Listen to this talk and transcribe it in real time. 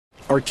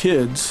Our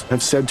kids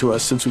have said to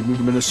us since we moved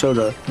to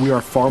Minnesota, we are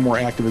far more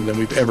active than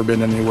we've ever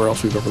been anywhere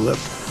else we've ever lived.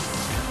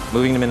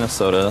 Moving to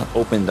Minnesota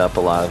opened up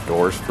a lot of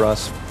doors for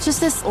us. Just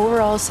this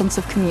overall sense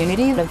of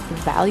community, of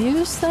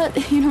values that,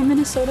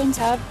 Minnesotans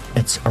have.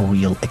 It's a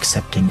real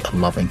accepting,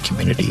 loving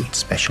community,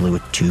 especially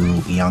with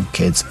 2 young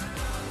kids.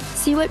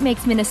 See what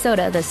makes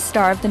Minnesota the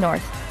star of the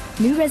North.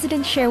 New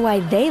residents share why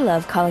they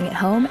love calling it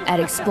home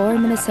at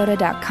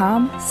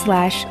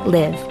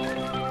exploreminnesota.com/live.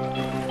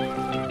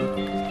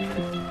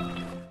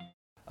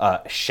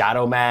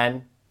 Shadow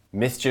Man,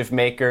 Mischief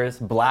Makers,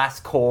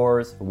 Blast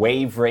Cores,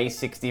 Wave Race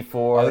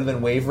 64. Other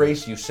than Wave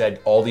Race, you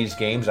said all these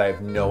games, I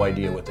have no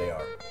idea what they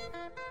are.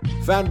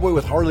 Fanboy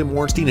with Harley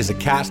Morenstein is a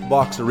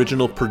CastBox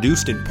original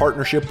produced in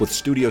partnership with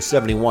Studio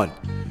 71.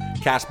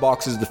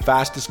 CastBox is the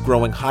fastest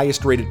growing,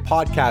 highest rated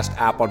podcast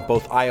app on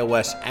both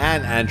iOS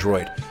and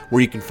Android,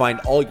 where you can find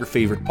all your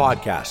favorite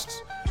podcasts.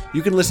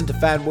 You can listen to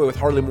Fanboy with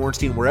Harley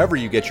Morenstein wherever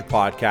you get your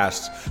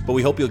podcasts, but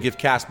we hope you'll give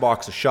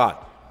CastBox a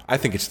shot. I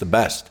think it's the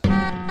best.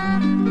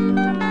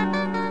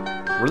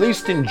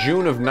 Released in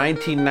June of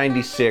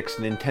 1996,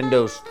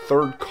 Nintendo's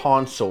third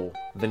console,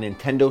 the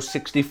Nintendo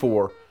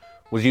 64,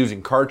 was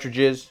using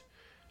cartridges,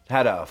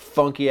 had a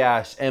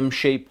funky-ass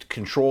M-shaped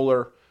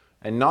controller,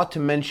 and not to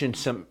mention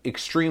some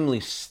extremely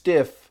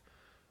stiff,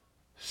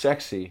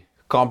 sexy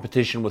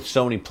competition with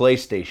Sony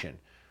PlayStation,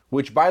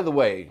 which, by the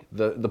way,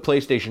 the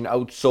PlayStation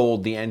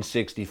outsold the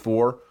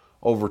N64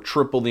 over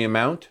triple the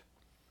amount.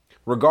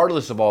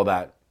 Regardless of all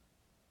that,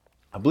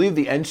 I believe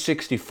the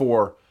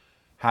N64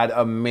 had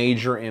a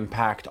major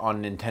impact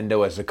on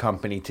Nintendo as a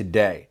company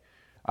today.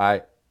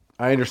 I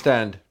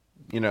understand,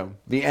 the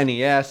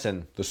NES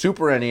and the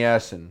Super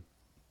NES and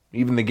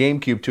even the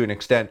GameCube to an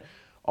extent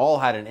all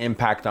had an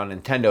impact on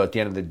Nintendo. At the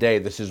end of the day,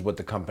 this is what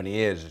the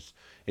company is.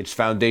 Its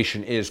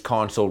foundation is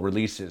console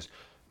releases.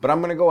 But I'm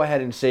going to go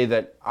ahead and say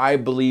that I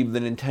believe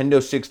the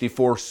Nintendo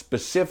 64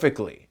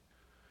 specifically,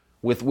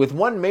 with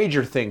one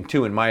major thing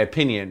too, in my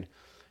opinion,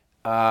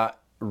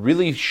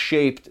 really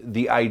shaped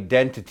the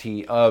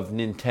identity of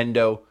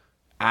Nintendo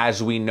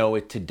as we know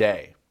it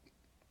today.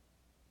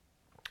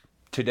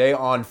 Today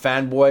on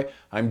Fanboy,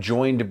 I'm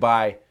joined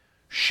by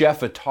Chef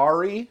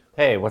Atari.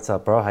 Hey, what's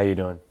up, bro? How you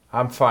doing?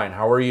 I'm fine.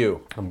 How are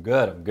you? I'm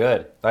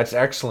good. That's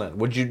excellent.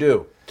 What'd you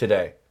do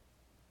today?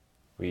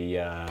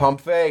 We Pump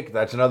Fake.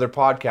 That's another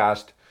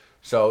podcast.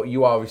 So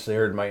you obviously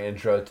heard my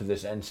intro to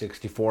this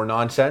N64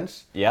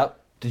 nonsense. Yep.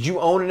 Did you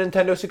own a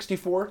Nintendo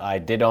 64? I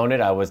did own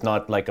it. I was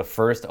not like a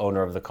first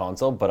owner of the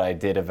console, but I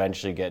did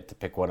eventually get to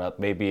pick one up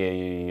maybe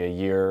a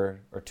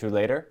year or two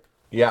later.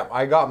 Yeah,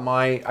 I got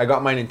my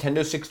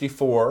Nintendo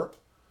 64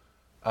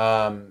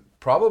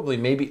 probably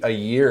maybe a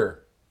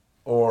year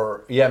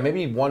or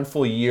maybe one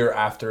full year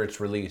after its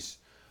release.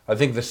 I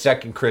think the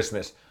second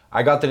Christmas.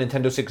 I got the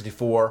Nintendo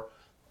 64.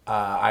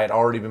 I had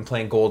already been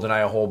playing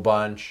GoldenEye a whole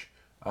bunch.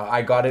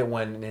 I got it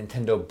when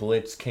Nintendo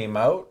Blitz came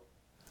out.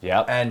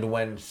 Yep. And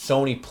when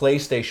Sony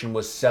PlayStation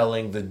was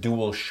selling the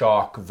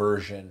DualShock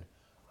version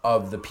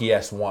of the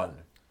PS1.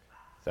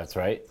 That's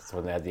right. That's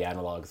when they had the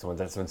analogs.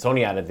 That's when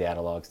Sony added the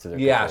analogs to their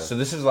controller. So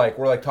this is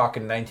we're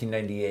talking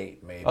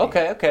 1998 maybe.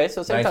 Okay.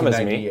 So same time as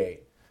me.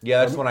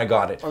 Yeah, that's when I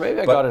got it. Or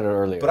maybe I got it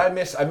earlier. But I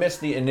missed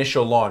the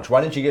initial launch.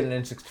 Why didn't you get an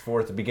N64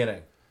 at the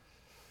beginning?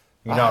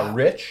 You're not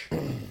rich?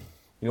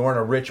 You weren't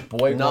a rich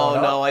boy growing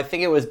up? No. I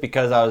think it was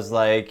because I was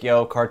like,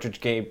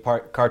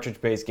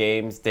 cartridge-based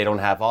games, they don't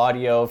have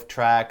audio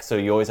tracks, so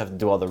you always have to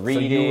do all the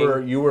reading. So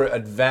you were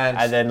advanced.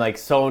 And then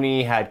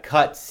Sony had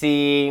cut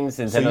scenes.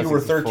 And so you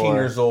were 13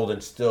 years old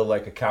and still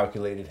a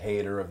calculated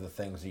hater of the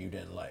things that you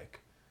didn't like.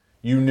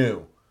 You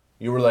knew.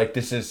 You were like,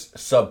 this is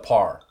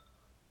subpar.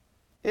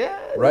 Yeah.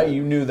 Right?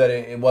 You knew that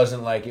it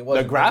wasn't it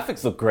wasn't. The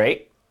graphics look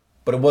great.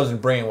 But it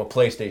wasn't bringing what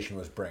PlayStation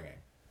was bringing.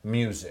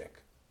 Music.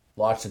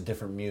 Lots of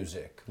different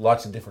music.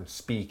 Lots of different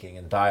speaking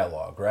and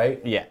dialogue,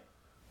 right? Yeah.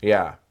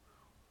 Yeah.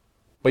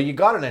 But you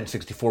got an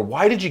N64.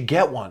 Why did you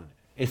get one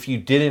if you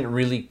didn't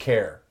really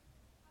care?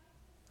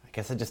 I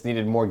guess I just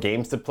needed more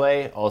games to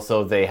play.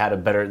 Also, they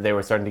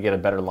were starting to get a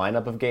better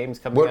lineup of games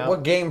coming out.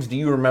 What games do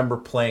you remember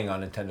playing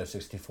on Nintendo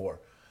 64?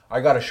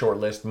 I got a short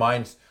list.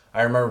 I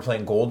remember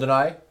playing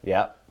GoldenEye.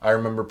 Yeah. I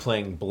remember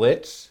playing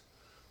Blitz.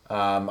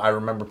 I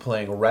remember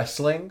playing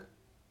wrestling.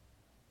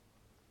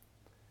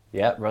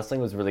 Yeah,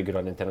 wrestling was really good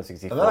on Nintendo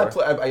 64. And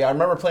then I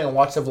remember playing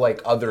lots of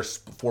other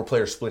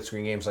 4-player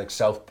split-screen games like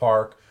South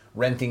Park,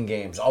 renting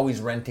games,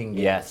 always renting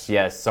games.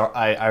 Yes. So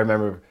I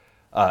remember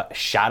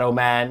Shadow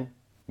Man,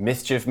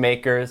 Mischief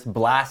Makers,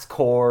 Blast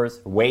Cores,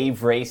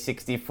 Wave Race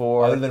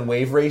 64. Other than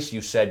Wave Race,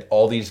 you said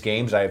all these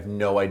games, I have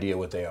no idea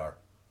what they are.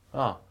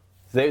 Oh.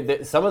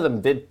 Some of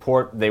them did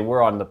port, they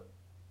were on the,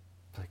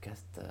 I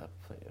guess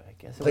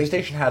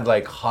PlayStation had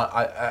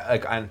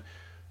on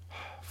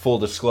full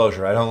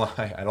disclosure, I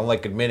don't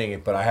like admitting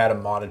it, but I had a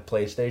modded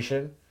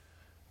PlayStation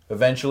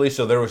eventually,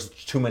 so there was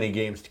too many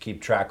games to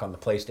keep track on the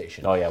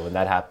PlayStation. Oh yeah, when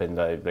that happened,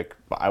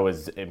 I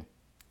was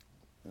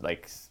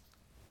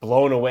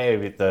blown away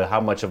with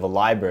how much of a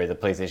library the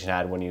PlayStation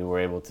had when you were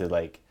able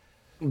to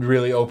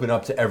really open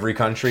up to every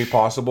country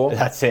possible.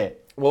 That's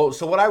it. Well,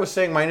 so what I was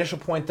saying, my initial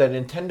point that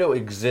Nintendo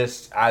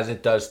exists as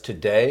it does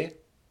today,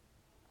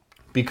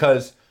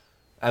 because,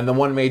 and the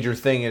one major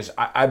thing is,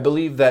 I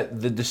believe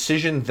that the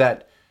decision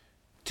that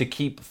to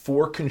keep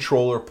 4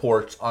 controller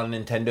ports on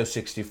Nintendo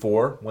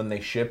 64 when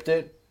they shipped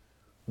it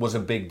was a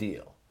big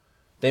deal.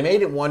 They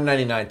made it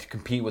 $199 to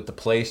compete with the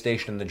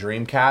PlayStation and the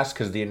Dreamcast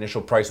because the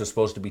initial price was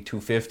supposed to be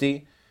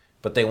 $250,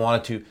 but they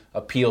wanted to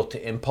appeal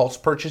to impulse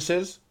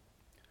purchases.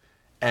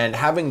 And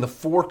having the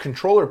 4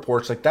 controller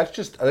ports, like that's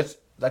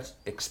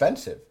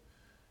expensive.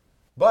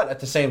 But at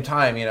the same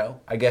time, you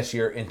know, I guess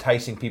you're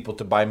enticing people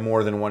to buy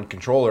more than 1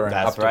 controller and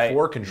That's up right. to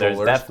 4 controllers.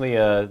 There's definitely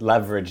a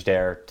leverage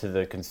there to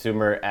the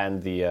consumer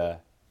and the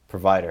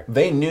provider.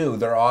 They knew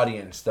their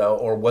audience, though,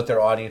 or what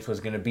their audience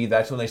was going to be.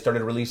 That's when they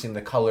started releasing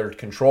the colored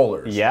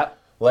controllers. Yep.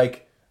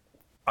 Like,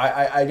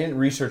 I didn't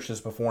research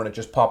this before and it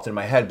just popped in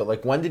my head, but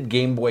like, when did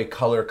Game Boy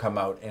Color come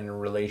out in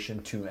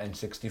relation to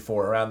N64?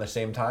 Around the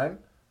same time?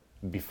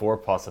 Before,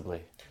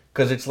 possibly.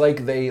 Because it's like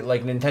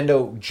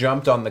Nintendo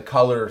jumped on the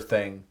color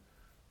thing,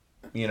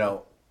 you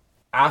know,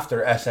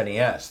 after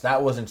SNES.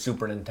 That wasn't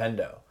Super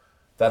Nintendo.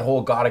 That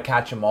whole gotta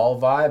catch 'em all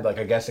vibe, like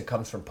I guess it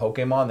comes from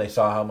Pokemon. They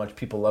saw how much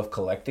people love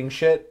collecting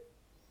shit.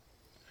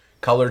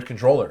 Colored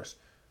controllers.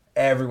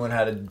 Everyone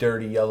had a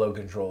dirty yellow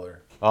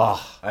controller.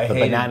 Oh,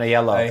 banana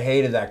yellow. I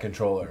hated that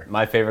controller.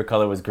 My favorite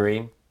color was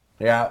green.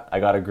 Yeah. I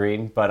got a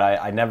green, but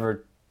I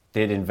never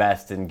did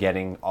invest in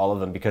getting all of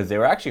them because they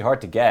were actually hard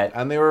to get.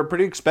 And they were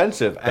pretty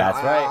expensive. And That's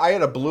right. I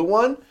had a blue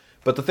one,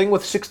 but the thing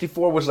with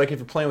 64 was like if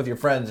you're playing with your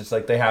friends, it's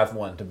like they have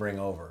one to bring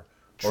over.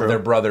 True. Or their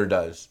brother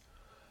does.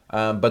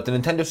 But the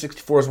Nintendo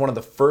 64 is one of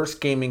the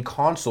first gaming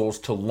consoles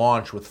to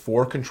launch with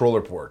 4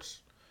 controller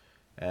ports.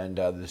 And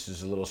this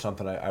is a little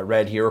something I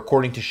read here.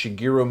 According to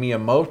Shigeru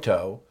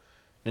Miyamoto,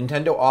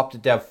 Nintendo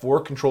opted to have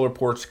 4 controller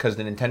ports because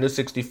the Nintendo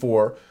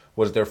 64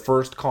 was their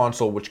first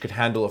console which could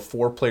handle a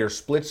 4-player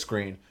split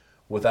screen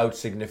without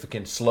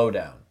significant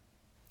slowdown.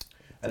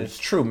 And it's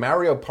true,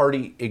 Mario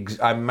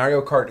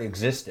Kart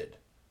existed.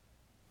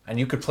 And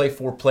you could play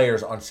 4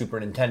 players on Super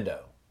Nintendo.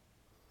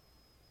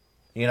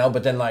 You know,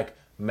 but then like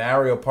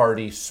Mario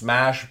Party,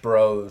 Smash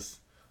Bros,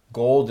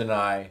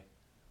 GoldenEye,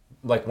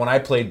 like when I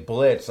played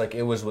Blitz, like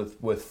it was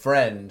with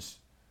friends.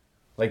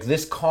 Like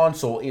this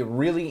console, it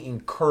really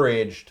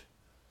encouraged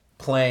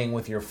playing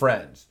with your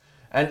friends.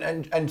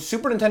 And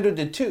Super Nintendo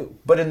did too,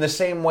 but in the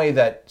same way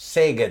that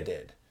Sega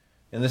did.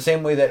 In the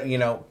same way that, you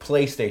know,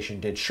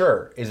 PlayStation did.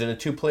 Sure, is it a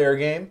 2-player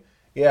game?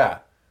 Yeah.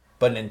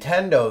 But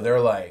Nintendo,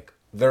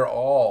 they're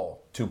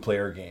all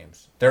 2-player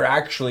games. They're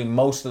actually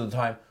most of the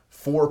time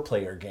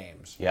 4-player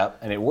games. Yep,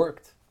 and it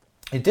worked.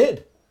 It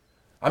did.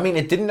 I mean,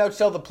 it didn't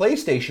outsell the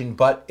PlayStation,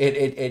 but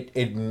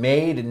it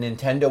made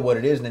Nintendo what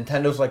it is.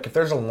 Nintendo's like, if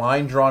there's a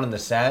line drawn in the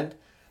sand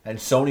and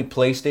Sony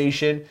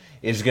PlayStation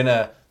is going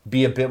to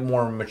be a bit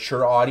more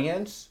mature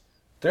audience,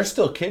 there's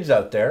still kids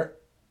out there,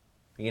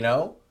 you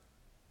know?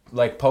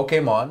 Like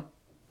Pokemon.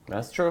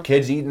 That's true.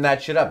 Kids eating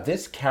that shit up.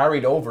 This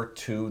carried over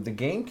to the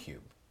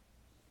GameCube.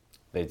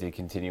 They did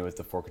continue with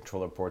the 4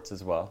 controller ports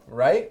as well.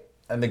 Right?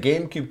 And the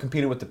GameCube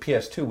competed with the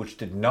PS2, which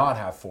did not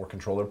have 4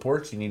 controller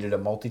ports. You needed a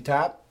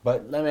multi-tap.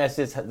 But let me ask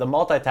you this, the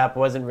multi-tap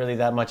wasn't really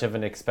that much of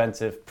an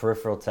expensive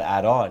peripheral to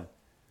add on.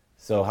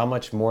 So how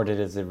much more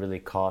does it really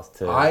cost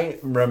to... I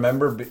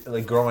remember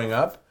like growing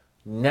up,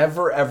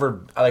 never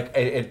ever, like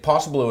it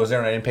possible it was there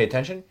and I didn't pay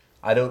attention.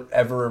 I don't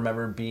ever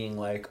remember being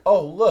like,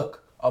 oh look,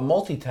 a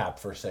multi-tap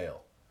for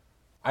sale.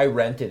 I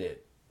rented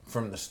it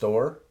from the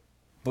store,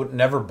 but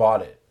never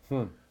bought it.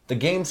 The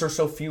games are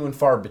so few and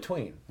far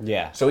between.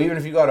 Yeah. So even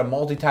if you got a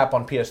multi-tap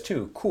on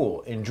PS2,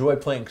 cool. Enjoy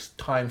playing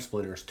Time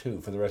Splitters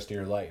 2 for the rest of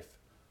your life.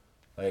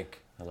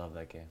 Like, I love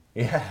that game.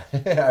 yeah,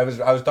 I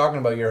was talking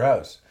about your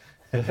house.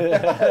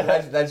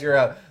 that's your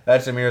house.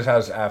 That's Amir's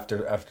house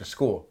after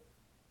school.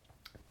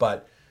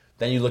 But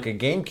then you look at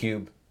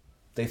GameCube,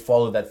 they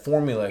followed that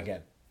formula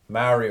again.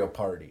 Mario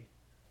Party,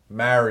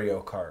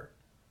 Mario Kart,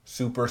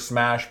 Super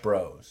Smash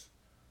Bros.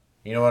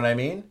 You know what I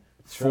mean?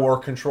 Sure. 4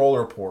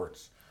 controller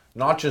ports.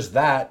 Not just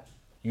that,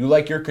 you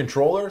like your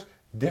controllers?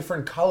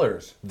 Different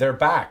colors. They're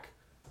back.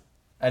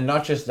 And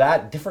not just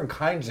that, different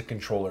kinds of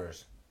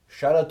controllers.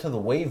 Shout out to the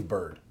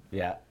Wavebird.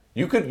 Yeah.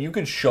 You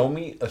could show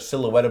me a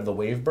silhouette of the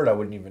Wavebird, I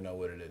wouldn't even know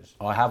what it is.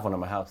 Oh, I have one in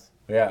my house.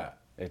 Yeah.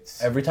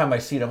 It's Every time I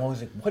see it, I'm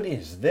always like, what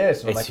is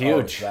this? And I'm It's like, oh,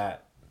 huge. it's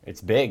that.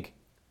 It's big.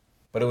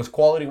 But it was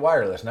quality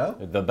wireless, no?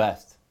 The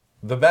best.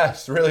 The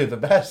best, really the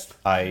best.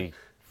 I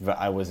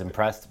was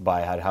impressed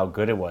by how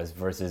good it was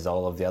versus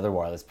all of the other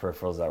wireless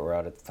peripherals that were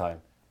out at the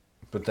time.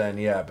 But then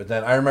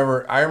I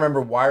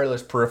remember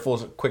wireless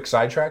peripherals, quick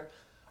sidetrack.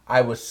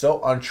 I was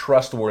so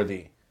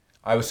untrustworthy.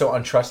 I was so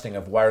untrusting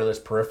of wireless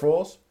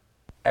peripherals.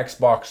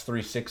 Xbox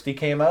 360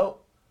 came out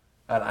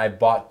and I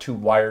bought 2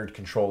 wired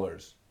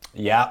controllers.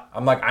 Yeah.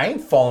 I'm like, I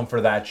ain't falling for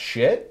that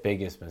shit.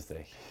 Biggest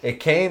mistake. It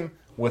came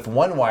with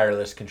 1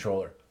 wireless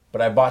controller,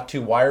 but I bought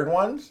 2 wired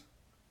ones.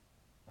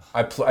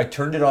 I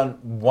turned it on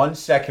 1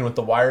 second with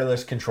the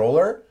wireless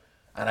controller,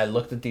 and I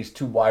looked at these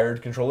 2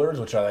 wired controllers,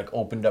 which I like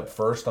opened up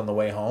first on the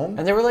way home.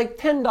 And they were like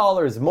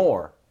 $10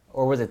 more.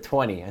 Or was it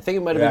 20? I think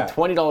it might have been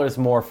 $20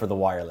 more for the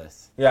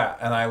wireless. Yeah,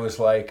 and I was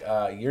like,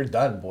 you're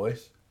done,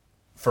 boys.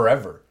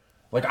 Forever.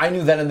 Like, I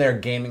knew then and there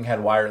gaming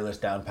had wireless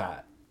down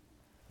pat.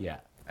 Yeah.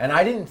 And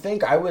I didn't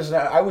think, I was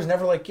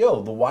never like,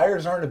 yo, the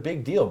wires aren't a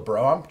big deal,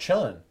 bro. I'm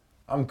chilling.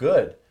 I'm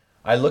good.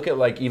 I look at,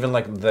 like, even,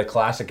 like, the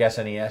classic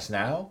SNES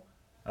now,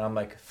 and I'm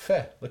like,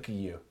 look at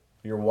you.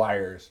 Your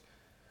wires.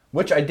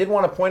 Which I did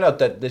want to point out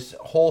that this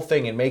whole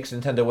thing, it makes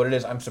Nintendo what it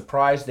is. I'm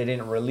surprised they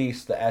didn't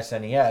release the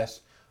SNES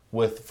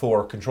with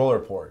 4 controller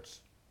ports.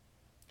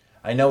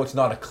 I know it's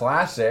not a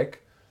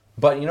classic,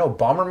 but, you know,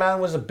 Bomberman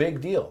was a big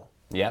deal.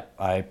 Yep.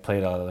 I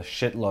played a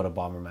shitload of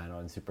Bomberman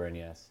on Super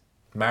NES.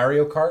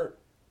 Mario Kart?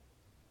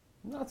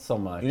 Not so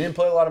much. You didn't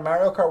play a lot of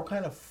Mario Kart? What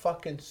kind of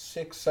fucking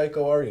sick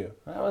psycho are you?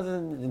 I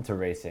wasn't into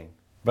racing.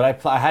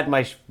 But I had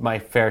my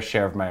fair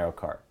share of Mario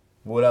Kart.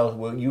 What else?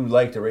 Well, you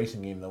liked a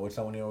racing game, though. What's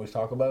that one you always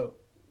talk about?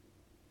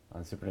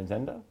 On Super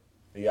Nintendo?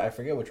 Yeah, I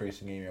forget which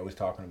racing game you're always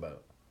talking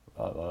about.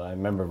 Well, I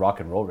remember Rock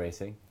and Roll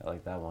Racing. I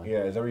like that one.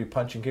 Yeah, is that where you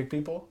punch and kick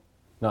people?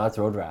 No, that's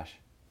Road Rash.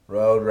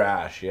 Road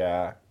Rash,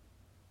 yeah.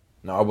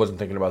 No, I wasn't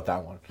thinking about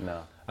that one.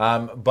 No.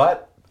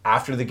 But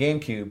after the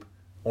GameCube,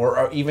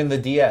 or even the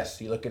DS,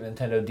 you look at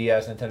Nintendo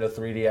DS, Nintendo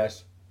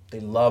 3DS,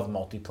 they love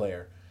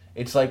multiplayer.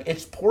 It's like,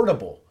 it's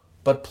portable,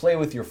 but play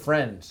with your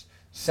friends.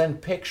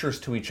 Send pictures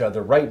to each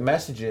other, write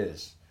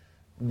messages.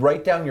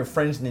 Write down your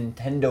friend's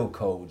Nintendo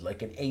code,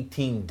 like an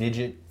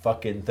 18-digit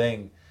fucking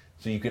thing,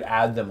 so you could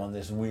add them on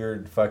this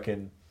weird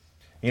fucking,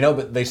 you know.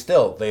 But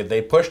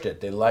they pushed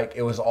it.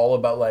 It was all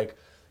about like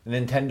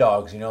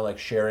Nintendogs, you know, like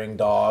sharing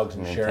dogs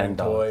and sharing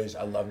toys.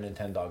 I love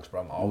Nintendogs,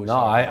 bro. I'm always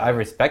I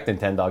respect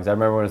Nintendogs. I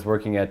remember when I was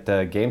working at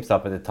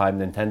GameStop at the time,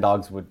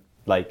 Nintendogs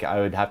I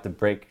would have to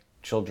break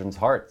children's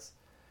hearts.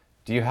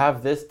 Do you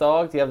have this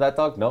dog? Do you have that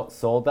dog? No,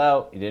 sold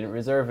out. You didn't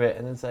reserve it.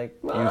 And it's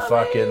like, Mommy. You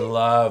fucking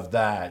loved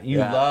that. You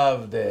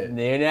loved it.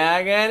 You're not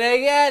gonna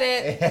get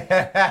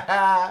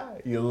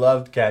it. You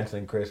loved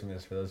canceling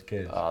Christmas for those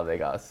kids. Oh, they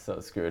got so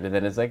screwed. And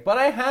then it's like, but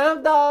I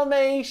have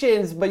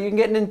Dalmatians, but you can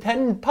get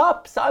Nintendo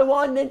pups. I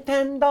want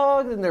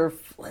Nintendogs. And they're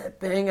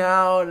flipping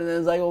out. And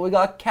it's like, well, we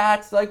got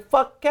cats. Like,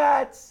 fuck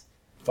cats.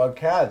 Fuck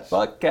cats.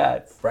 Fuck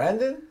cats.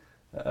 Brandon?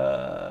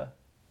 That's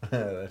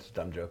a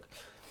dumb joke.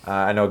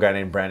 I know a guy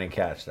named Brandon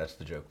Katz. That's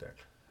the joke there.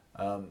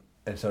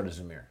 And so does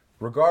Amir.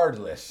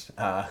 Regardless,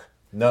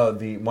 one of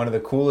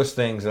the coolest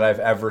things that I've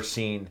ever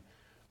seen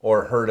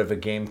or heard of a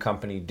game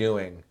company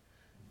doing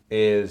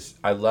is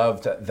I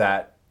loved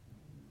that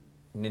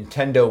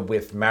Nintendo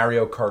with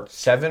Mario Kart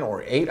 7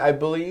 or 8, I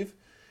believe.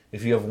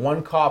 If you have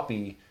one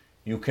copy,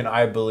 you can,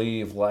 I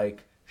believe,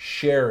 like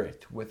share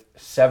it with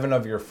 7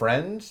 of your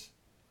friends,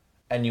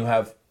 and you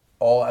have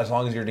as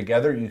long as you're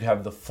together, you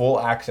have the full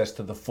access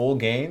to the full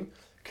game.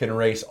 Can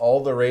race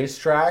all the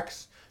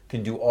racetracks,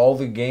 can do all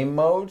the game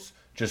modes,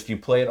 just you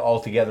play it all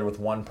together with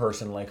one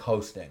person like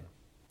hosting.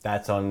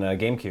 That's on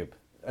GameCube?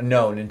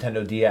 No,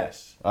 Nintendo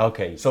DS.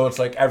 Okay. So it's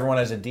like everyone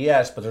has a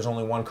DS, but there's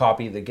only one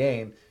copy of the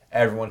game.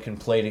 Everyone can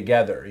play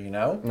together, you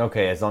know?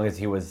 Okay, as long as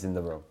he was in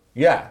the room.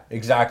 Yeah,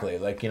 exactly.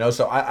 Like, you know,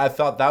 so I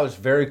thought that was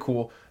very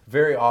cool,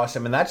 very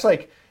awesome. And that's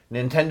like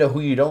Nintendo, who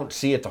you don't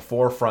see at the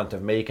forefront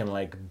of making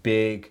like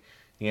big,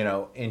 you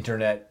know,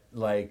 internet,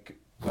 like...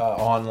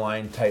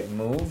 online type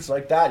moves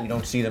like that. You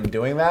don't see them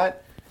doing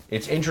that.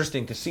 It's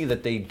interesting to see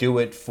that they do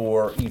it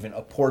for even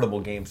a portable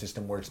game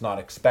system where it's not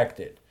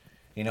expected,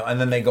 you know, and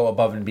then they go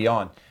above and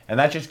beyond. And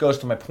that just goes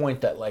to my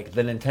point that like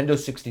the Nintendo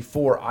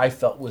 64 I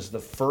felt was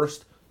the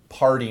first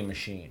party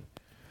machine.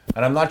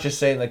 And I'm not just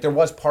saying like there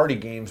was party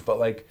games, but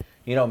like,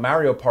 you know,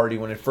 Mario Party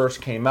when it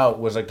first came out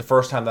was like the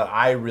first time that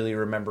I really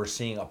remember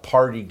seeing a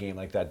party game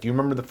like that. Do you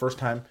remember the first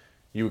time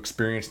you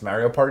experienced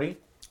Mario Party?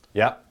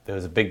 Yeah, it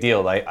was a big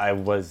deal. I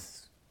was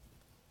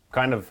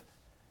kind of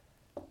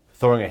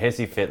throwing a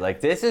hissy fit, like,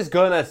 this is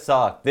gonna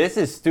suck, this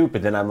is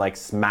stupid, and I'm like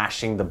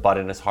smashing the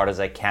button as hard as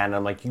I can, and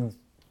I'm like,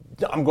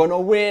 I'm gonna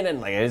win,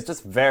 and like it's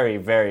just very,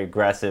 very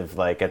aggressive.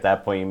 Like at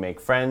that point you make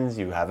friends,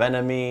 you have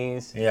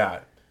enemies. Yeah,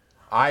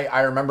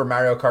 I remember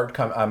Mario Party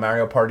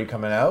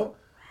coming out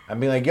and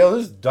being like, yo,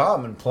 this is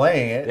dumb, and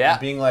playing it, and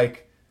being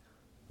like,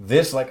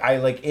 this, like, I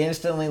like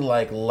instantly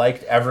like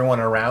liked everyone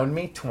around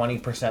me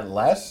 20%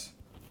 less,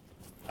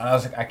 and I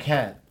was like, I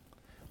can't.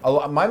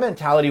 My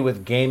mentality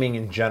with gaming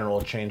in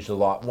general changed a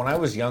lot. When I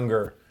was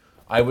younger,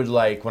 when I would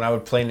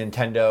play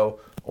Nintendo,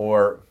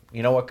 or,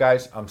 you know what,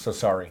 guys? I'm so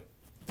sorry.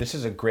 This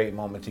is a great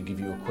moment to give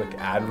you a quick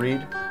ad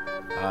read.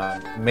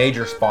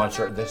 Major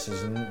sponsor.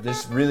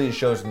 This really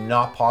shows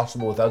not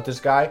possible without this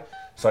guy,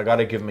 so I got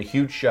to give him a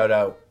huge shout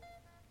out.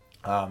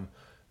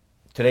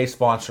 Today's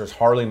sponsor is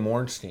Harley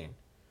Mornstein,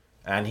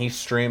 and he's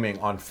streaming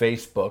on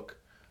Facebook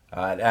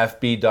at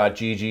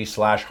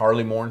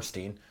fb.gg/Harley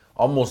Mornstein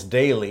almost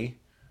daily.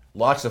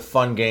 Lots of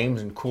fun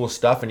games and cool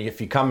stuff. And if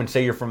you come and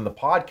say you're from the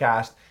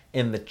podcast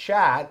in the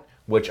chat,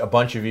 which a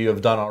bunch of you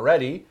have done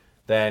already,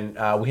 then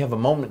we have a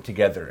moment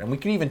together. And we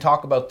can even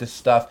talk about this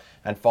stuff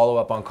and follow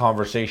up on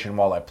conversation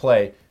while I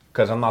play,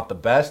 because I'm not the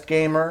best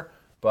gamer,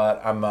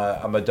 but I'm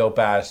a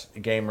dope-ass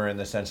gamer in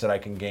the sense that I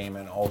can game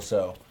and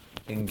also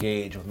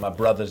engage with my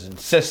brothers and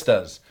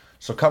sisters.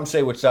 So come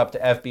say what's up to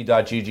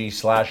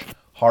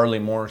fb.gg/Harley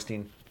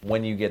Morenstein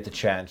when you get the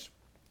chance.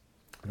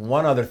 And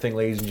one other thing,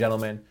 ladies and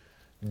gentlemen,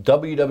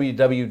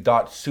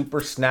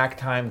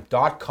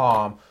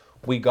 www.supersnacktime.com.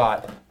 We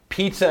got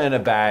pizza in a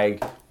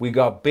bag. We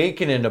got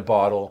bacon in a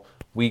bottle.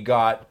 We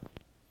got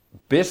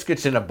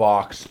biscuits in a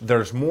box.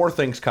 There's more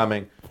things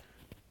coming.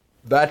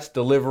 That's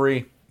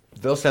delivery.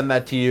 They'll send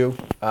that to you.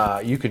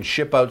 You can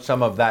ship out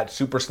some of that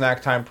Super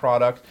Snack Time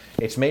product.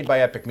 It's made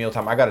by Epic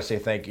Mealtime. I got to say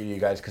thank you to you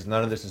guys because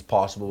none of this is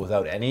possible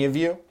without any of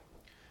you.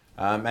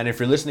 And if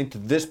you're listening to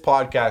this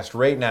podcast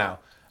right now,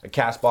 a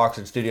Castbox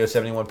and Studio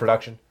 71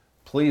 production,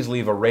 please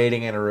leave a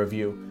rating and a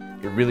review.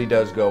 It really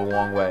does go a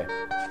long way.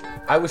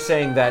 I was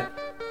saying that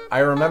I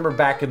remember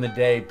back in the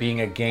day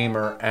being a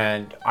gamer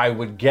and I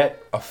would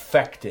get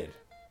affected.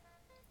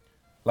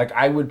 Like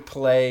I would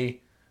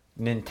play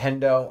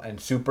Nintendo and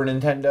Super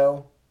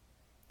Nintendo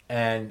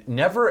and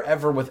never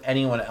ever with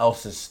anyone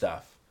else's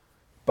stuff.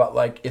 But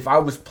like if I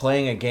was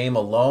playing a game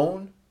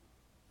alone,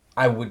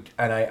 I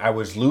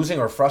was losing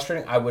or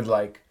frustrating, I would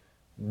like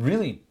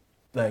really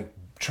like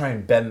try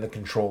and bend the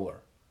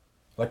controller.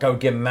 Like I would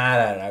get mad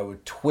at it. I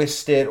would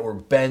twist it or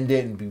bend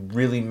it and be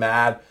really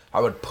mad.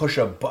 I would push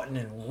a button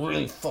in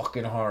really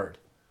fucking hard.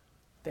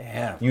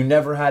 Damn. You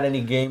never had any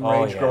game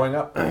rage growing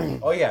up?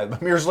 Oh yeah,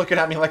 Amir's looking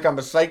at me like I'm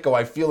a psycho.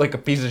 I feel like a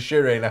piece of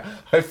shit right now.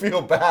 I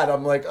feel bad.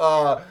 I'm like,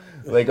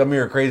 like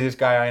Amir, craziest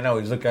guy I know.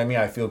 He's looking at me.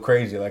 I feel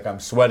crazy. Like I'm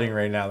sweating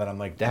right now. That I'm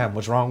like, damn,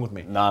 what's wrong with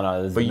me?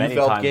 No. But you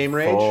felt game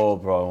rage? Oh,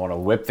 bro, I want to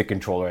whip the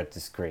controller at the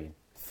screen.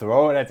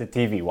 Throw it at the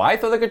TV. Why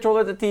throw the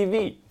controller at the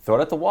TV? Throw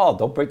it at the wall.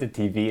 Don't break the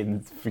TV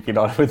and freaking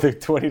on with the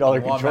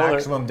 $20 controller.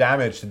 Maximum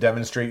damage to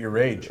demonstrate your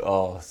rage.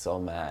 Oh, so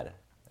mad.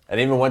 And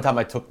even one time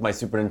I took my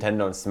Super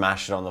Nintendo and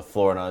smashed it on the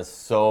floor, and I was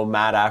so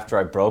mad after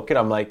I broke it.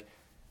 I'm like,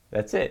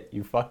 that's it.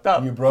 You fucked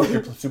up. You broke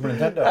your Super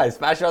Nintendo. Yeah, I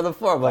smashed it on the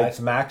floor. I'm like,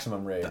 that's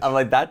maximum rage. I'm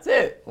like, that's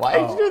it. Why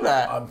did you do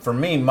that? For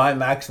me, my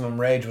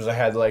maximum rage was I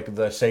had like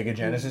the Sega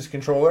Genesis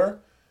controller,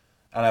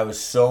 and I was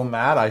so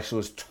mad. I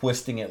was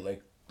twisting it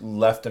like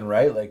left and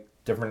right, like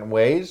different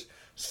ways,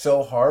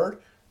 so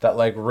hard that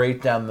like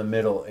right down the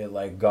middle, it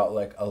like got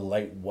like a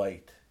light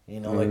white. You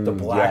know, like the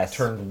black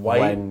turned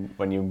white.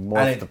 When you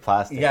morphed the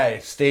plastic. Yeah,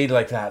 it stayed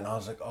like that. And I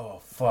was like,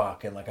 oh,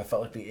 fuck. And like I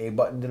felt like the A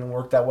button didn't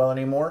work that well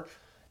anymore.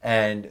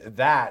 And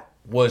that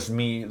was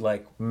me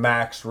like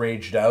max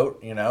raged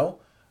out, you know.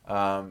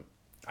 I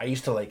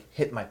used to like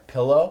hit my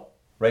pillow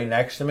right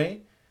next to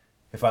me.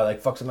 If I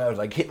like fuck something, I was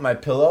like hit my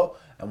pillow.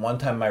 And one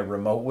time my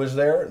remote was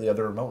there, the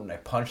other remote, and I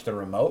punched the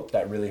remote.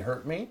 That really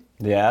hurt me.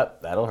 Yeah,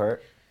 that'll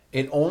hurt.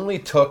 It only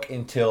took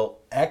until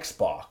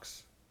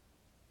Xbox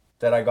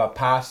that I got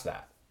past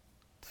that.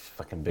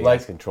 Fucking big like,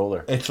 ass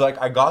controller. It's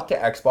like I got to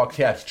Xbox.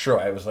 Yeah, it's true.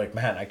 I was like,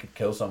 man, I could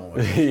kill someone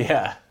with this.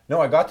 Yeah.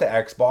 No, I got to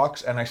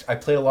Xbox and I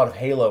played a lot of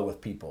Halo with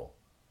people.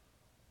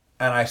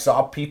 And I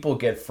saw people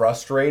get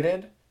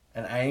frustrated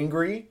and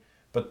angry.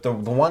 But the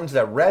ones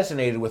that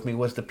resonated with me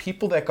was the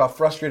people that got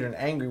frustrated and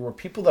angry were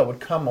people that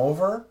would come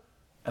over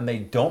and they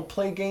don't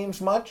play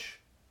games much.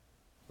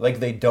 Like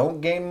they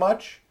don't game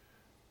much.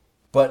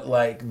 But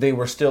like they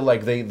were still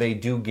like they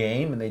do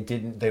game and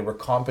they were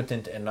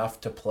competent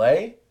enough to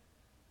play.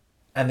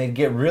 And they'd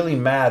get really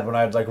mad when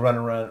I'd like run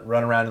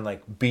around and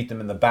like beat them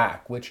in the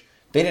back, which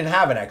they didn't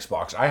have an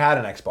Xbox. I had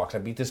an Xbox. I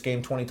beat this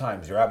game 20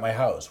 times. You're at my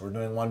house. We're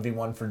doing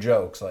 1v1 for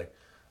jokes. Like,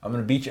 I'm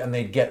going to beat you. And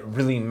they'd get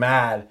really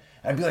mad.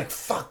 And I'd be like,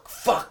 fuck.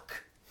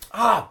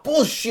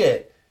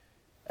 Bullshit.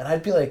 And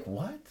I'd be like,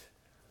 what?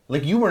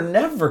 Like, you were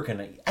never going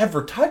to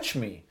ever touch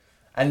me.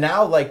 And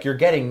now, like, you're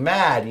getting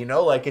mad, you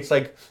know? Like, it's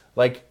like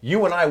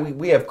you and I,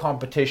 we have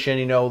competition,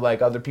 you know,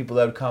 like other people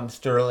that would come,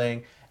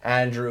 Sterling,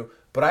 Andrew.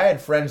 But I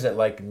had friends that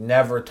like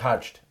never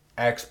touched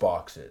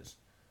Xboxes,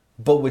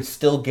 but would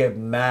still get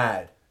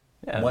mad.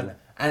 Yeah. When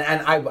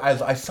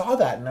I saw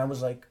that and I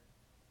was like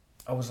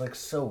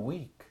so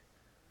weak.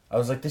 I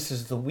was like, this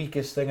is the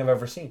weakest thing I've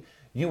ever seen.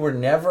 You were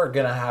never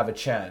gonna have a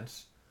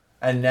chance,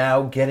 and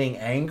now getting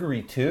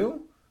angry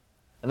too.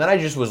 And then I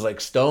just was like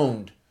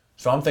stoned.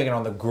 So I'm thinking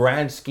on the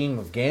grand scheme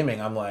of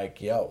gaming, I'm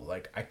like, yo,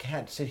 like I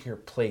can't sit here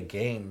play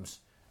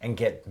games and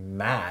get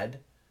mad.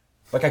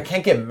 Like I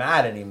can't get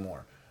mad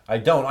anymore. I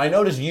don't. I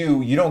notice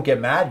you don't get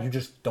mad. You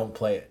just don't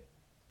play it.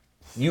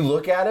 You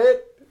look at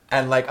it,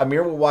 and like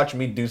Amir will watch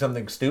me do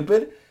something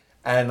stupid,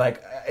 and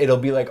like it'll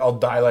be like I'll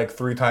die like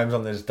 3 times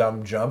on this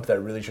dumb jump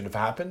that really should have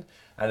happened,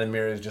 and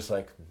Amir is just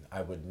like,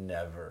 I would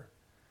never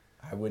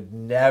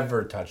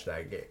touch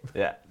that game.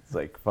 Yeah, it's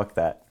like fuck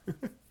that.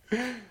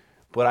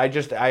 But I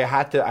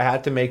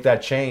had to make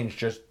that change.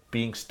 Just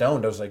being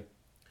stoned, I was like,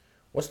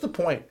 what's the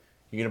point?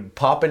 You're gonna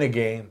pop in a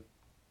game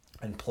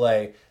and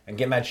play and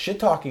get mad. Shit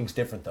talking's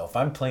different though. If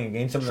I'm playing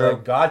against somebody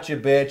like, got you,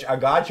 bitch, I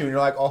got you, and you're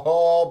like,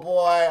 oh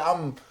boy,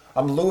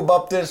 I'm lube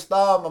up this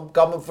thumb, I'm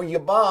coming for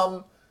your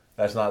bum.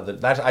 That's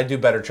I do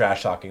better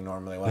trash talking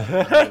normally when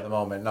I'm in the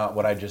moment, not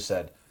what I just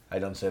said. I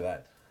don't say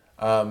that.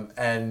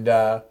 And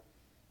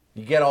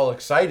you get all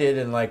excited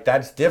and like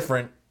that's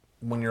different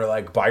when you're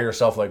like by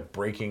yourself, like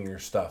breaking your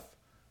stuff.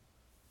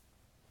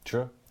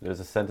 True. There's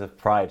a sense of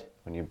pride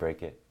when you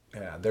break it.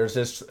 Yeah, there's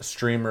this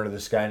streamer,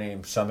 this guy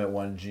named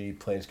Summit1G,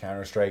 plays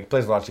Counter-Strike,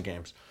 plays lots of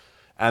games.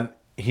 And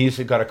he's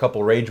got a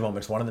couple rage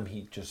moments. One of them,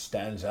 he just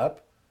stands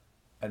up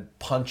and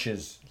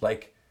punches,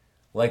 like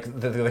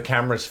the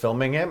camera's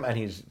filming him, and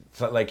he's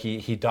like,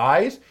 he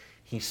dies.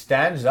 He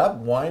stands up,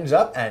 winds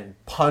up, and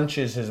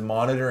punches his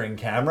monitor and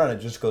camera, and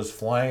it just goes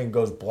flying and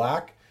goes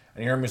black.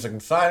 And you hear him, he's like, I'm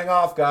signing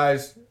off,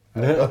 guys.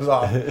 And it goes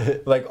off.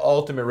 Like,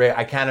 ultimate rage.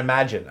 I can't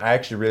imagine. I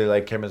actually really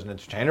like him as an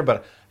entertainer,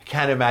 but I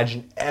can't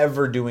imagine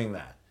ever doing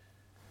that.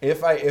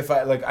 If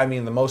I like, I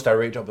mean, the most I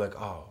rage, I'll be like,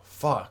 oh,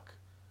 fuck.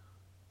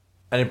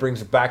 And it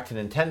brings it back to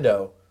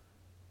Nintendo.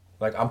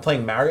 Like, I'm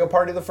playing Mario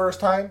Party the first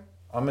time.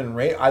 I'm in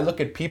rage. I look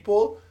at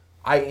people,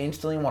 I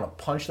instantly want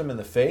to punch them in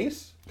the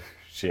face.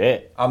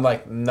 Shit. I'm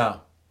like,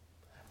 no.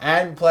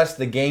 And plus,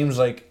 the games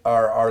like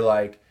are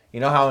like, you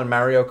know how in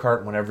Mario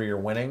Kart, whenever you're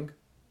winning,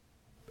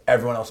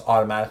 everyone else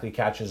automatically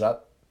catches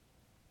up?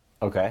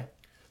 Okay.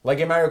 Like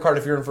in Mario Kart,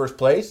 if you're in first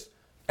place,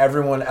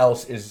 everyone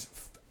else is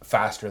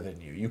faster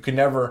than you. You can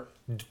never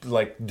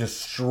like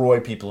destroy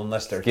people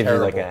unless they're Gives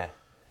terrible. you like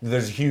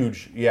There's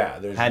huge, yeah.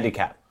 There's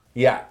handicap.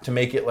 Yeah, to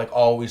make it like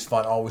always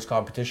fun, always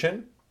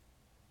competition.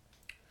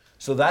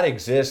 So that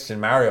exists in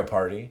Mario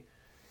Party.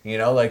 You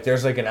know, like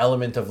there's like an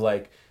element of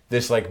like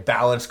this like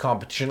balanced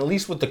competition, at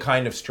least with the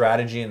kind of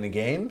strategy in the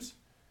games.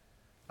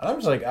 And I'm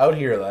just like out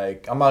here,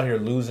 like I'm out here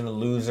losing to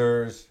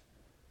losers.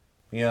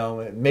 You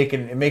know,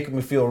 making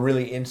me feel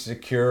really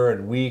insecure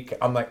and weak.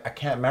 I'm like, I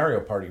can't Mario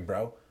Party,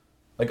 bro.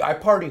 Like I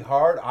party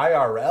hard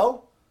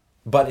IRL,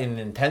 but in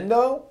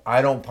Nintendo,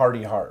 I don't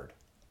party hard.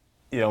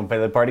 You don't play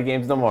the party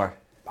games no more?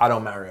 I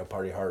don't Mario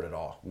Party hard at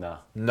all. No.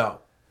 No.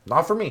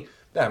 Not for me.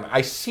 Damn,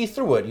 I see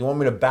through it. You want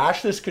me to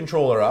bash this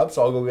controller up,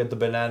 so I'll go get the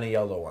banana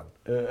yellow one.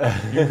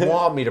 You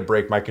want me to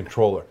break my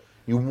controller.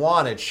 You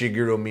want it,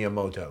 Shigeru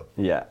Miyamoto.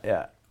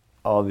 Yeah.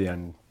 All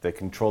the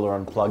controller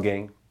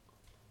unplugging.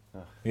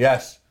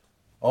 Yes.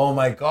 Oh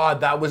my god,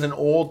 that was an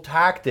old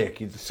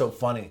tactic. It's so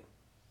funny.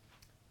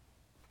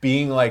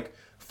 Being like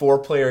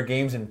 4-player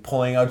games and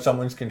pulling out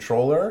someone's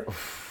controller.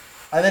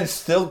 And then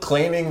still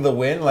claiming the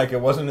win like it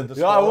wasn't a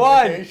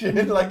disqualification.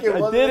 I won. Like it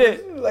wasn't, did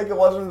it. Like it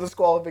wasn't a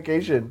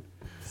disqualification.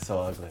 So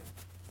ugly.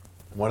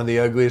 One of the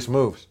ugliest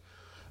moves.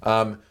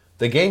 The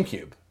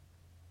GameCube.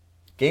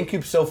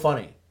 GameCube's so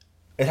funny.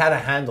 It had a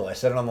handle. I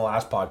said it on the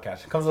last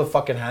podcast. It comes with a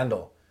fucking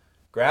handle.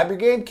 Grab your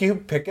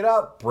GameCube, pick it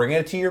up, bring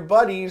it to your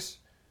buddies.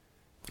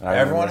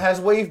 Everyone has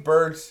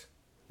Wavebirds.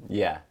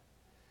 Yeah.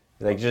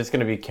 Like, you're just going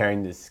to be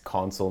carrying this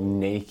console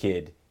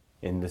naked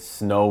in the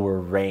snow or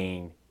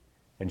rain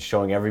and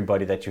showing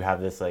everybody that you have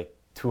this, like,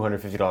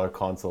 $250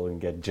 console and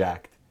get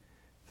jacked.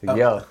 So,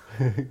 yo,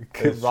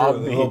 could rob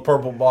me. The little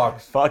purple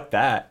box. Fuck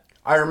that.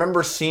 I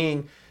remember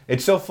seeing,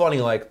 it's so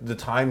funny, like, the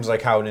times,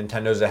 like, how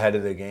Nintendo's ahead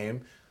of the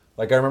game.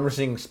 Like, I remember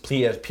seeing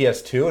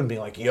PS2 and being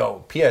like,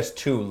 yo,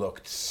 PS2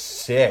 looked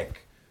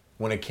sick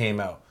when it came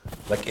out.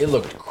 Like, it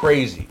looked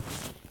crazy.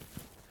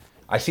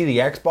 I see the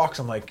Xbox,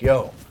 I'm like,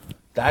 yo,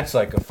 that's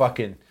like a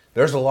fucking,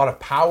 there's a lot of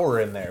power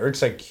in there.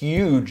 It's like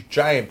huge,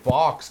 giant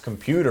box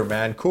computer,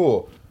 man.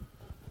 Cool.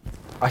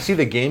 I see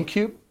the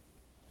GameCube.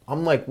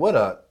 I'm like, what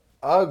a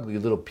ugly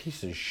little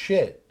piece of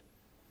shit.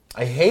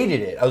 I hated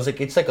it. I was like,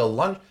 it's like a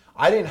lunch.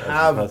 I didn't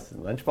have...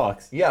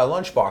 Lunchbox. Yeah, a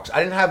lunchbox. I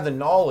didn't have the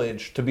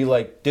knowledge to be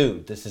like,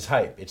 dude, this is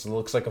hype. It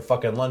looks like a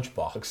fucking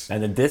lunchbox.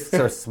 And the discs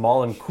are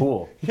small and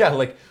cool. Yeah,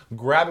 like,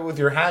 grab it with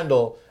your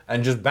handle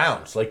and just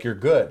bounce. Like, you're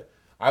good.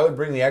 I would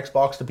bring the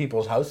Xbox to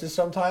people's houses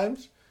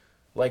sometimes.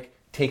 Like,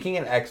 taking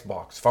an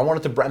Xbox. If I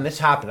wanted to... And this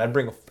happened. I'd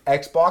bring an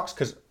Xbox,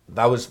 because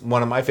that was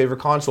one of my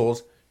favorite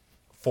consoles.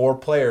 4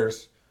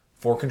 players,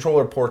 4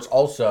 controller ports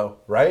also,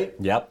 right?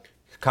 Yep.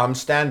 Comes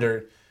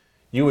standard.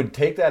 You would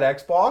take that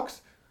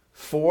Xbox,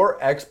 4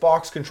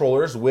 Xbox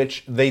controllers,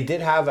 which they did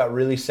have that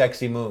really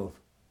sexy move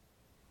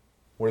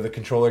where the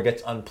controller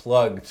gets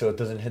unplugged so it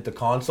doesn't hit the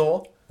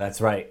console. That's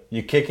right.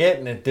 You kick it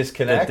and it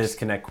disconnects. The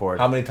disconnect cord.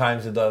 How many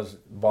times it does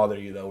bother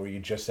you, though, where you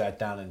just sat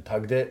down and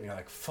tugged it and you're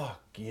like,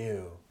 fuck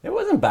you. It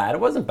wasn't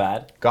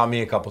bad. Got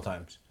me a couple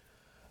times.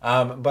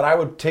 But I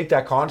would take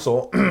that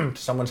console to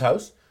someone's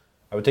house.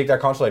 I would take that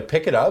console, I'd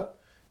pick it up,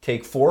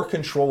 take 4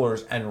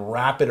 controllers and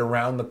wrap it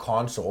around the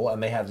console,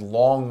 and they had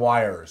long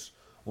wires,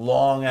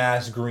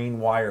 long-ass green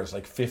wires,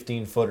 like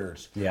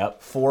 15-footers.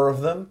 Yep. 4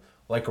 of them,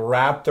 like,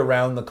 wrapped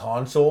around the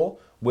console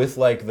with,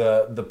 like,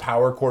 the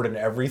power cord and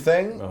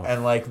everything,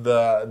 and, like,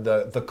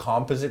 the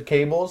composite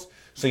cables.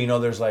 So, you know,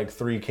 there's, like,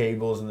 3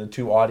 cables and the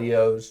 2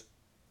 audios.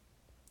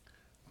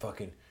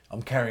 Fucking,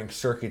 I'm carrying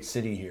Circuit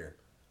City here.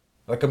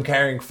 Like, I'm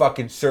carrying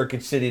fucking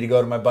Circuit City to go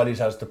to my buddy's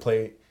house to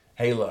play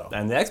Halo.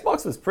 And the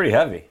Xbox was pretty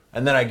heavy.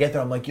 And then I get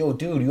there, I'm like, yo,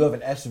 dude, you have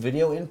an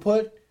S-Video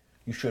input?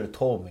 You should have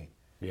told me.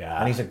 Yeah.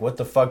 And he's like, what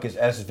the fuck is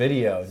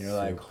S-Video? And you're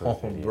like, oh,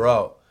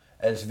 bro,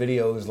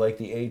 S-Video is like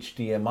the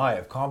HDMI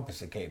of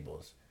composite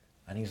cables.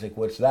 And he's like,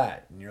 what's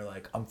that? And you're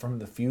like, I'm from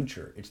the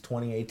future. It's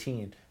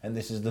 2018, and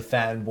this is the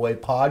Fanboy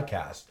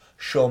Podcast.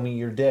 Show me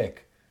your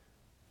dick.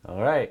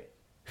 All right.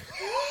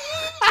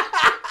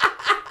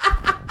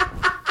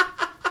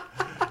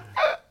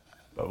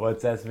 But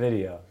what's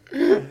S-Video?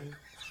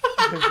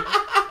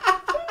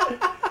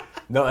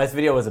 No,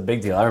 S-Video was a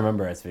big deal. I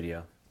remember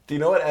S-Video. Do you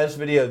know what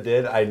S-Video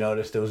did? I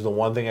noticed it was the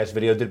one thing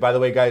S-Video did. By the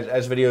way, guys,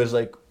 S-Video is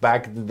like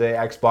back in the day,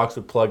 Xbox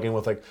would plug in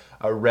with like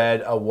a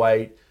red, a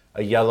white,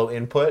 a yellow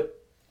input.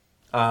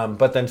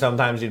 But then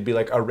sometimes it'd be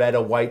like a red,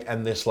 a white,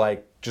 and this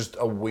like just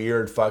a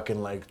weird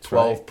fucking like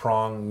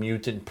 12-prong,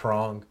 mutant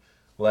prong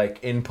like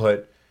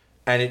input.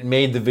 And it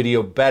made the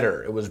video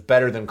better. It was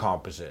better than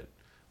composite.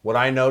 What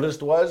I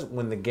noticed was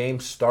when the game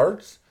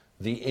starts,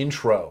 the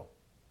intro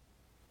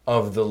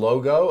of the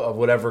logo of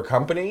whatever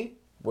company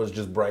was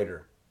just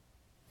brighter.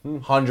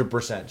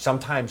 100%.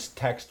 Sometimes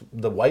text,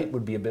 the white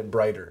would be a bit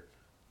brighter.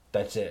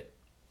 That's it.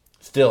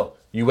 Still,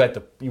 you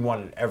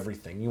wanted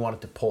everything. You wanted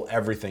to pull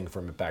everything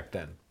from it back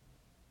then.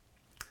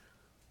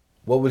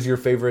 What was your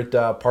favorite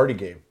party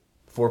game?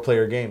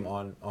 4-player game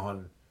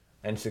on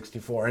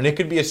N64? And it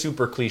could be a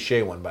super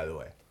cliche one, by the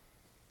way.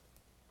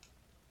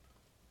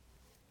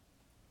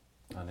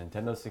 On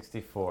Nintendo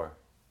 64.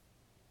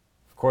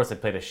 Of course, I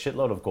played a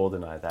shitload of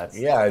GoldenEye. That's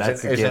Is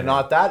a it given.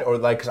 not that? Or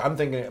like, 'cause I'm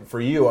thinking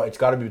for you, it's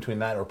got to be between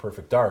that or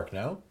Perfect Dark,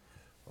 no?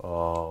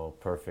 Oh,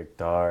 Perfect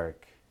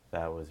Dark.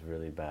 That was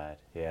really bad.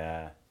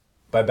 Yeah.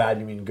 By bad,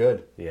 you mean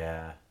good.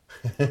 Yeah.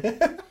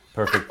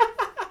 Perfect.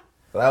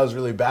 That was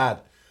really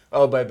bad.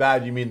 Oh, by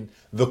bad, you mean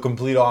the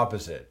complete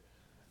opposite.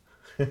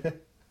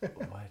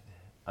 What?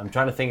 I'm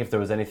trying to think if there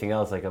was anything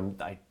else. Like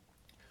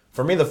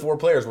For me, the 4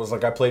 players was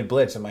like I played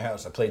Blitz in my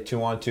house. I played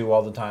 2-on-2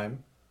 all the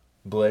time.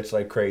 Blitz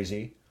like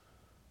crazy.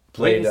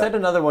 Wait, you said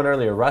another one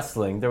earlier.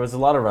 Wrestling. There was a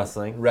lot of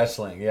wrestling.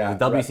 Wrestling, yeah.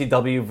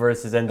 WCW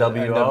versus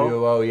NWO.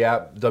 NWO,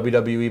 yeah.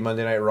 WWE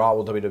Monday Night Raw.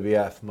 Well,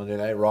 WWF Monday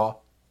Night Raw.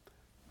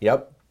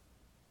 Yep.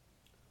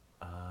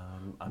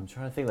 I'm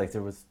trying to think. Like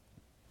there was.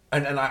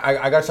 And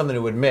I got something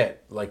to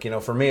admit. Like, you know,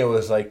 for me it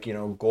was like, you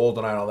know, GoldenEye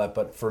and all that.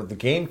 But for the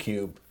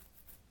GameCube,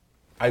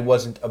 I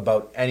wasn't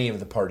about any of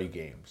the party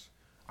games.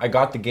 I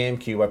got the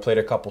GameCube. I played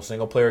a couple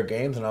single-player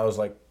games, and I was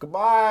like,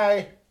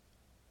 goodbye.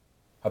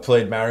 I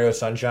played Mario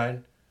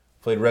Sunshine,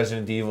 played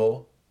Resident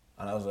Evil,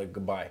 and I was like,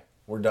 goodbye.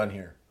 We're done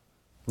here.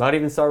 Not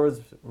even Star Wars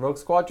Rogue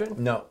Squadron?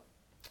 No.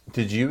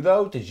 Did you,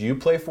 though? Did you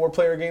play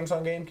 4-player games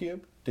on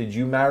GameCube? Did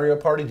you Mario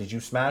Party? Did you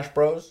Smash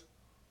Bros?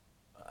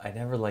 I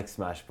never liked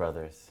Smash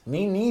Brothers.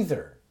 Me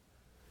neither.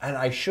 And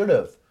I should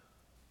have.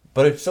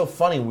 But it's so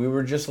funny. We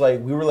were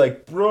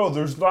like, bro,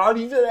 there's not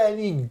even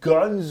any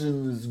guns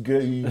in this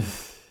game.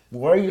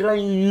 Why are you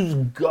gonna use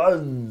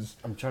guns?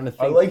 I'm trying to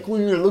think. I like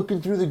when you're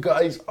looking through the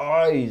guy's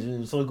eyes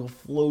and it's like a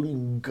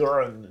floating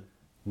gun.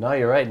 No,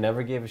 you're right.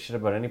 Never gave a shit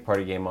about any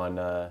party game on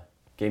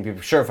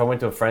GameCube. Sure, if I went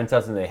to a friend's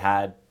house and they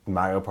had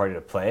Mario Party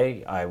to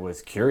play, I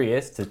was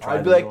curious to try.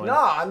 I'd be like,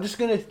 nah, I'm just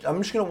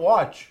gonna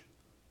watch.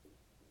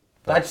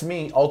 That's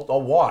me. I'll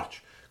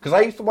watch. Because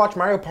I used to watch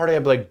Mario Party.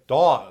 I'd be like,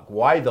 dog,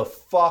 why the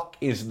fuck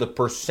is the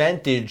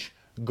percentage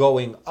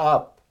going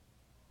up?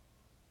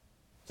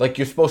 Like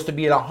you're supposed to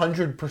be at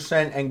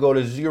 100% and go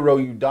to 0,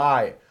 you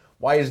die.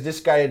 Why is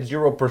this guy at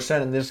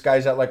 0% and this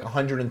guy's at like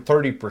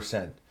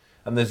 130%?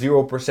 And the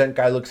 0%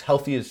 guy looks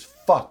healthy as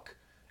fuck.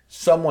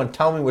 Someone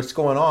tell me what's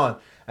going on.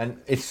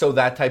 And it's so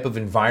that type of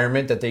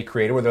environment that they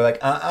created where they're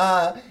like,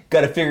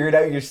 gotta figure it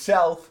out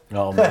yourself.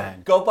 Oh,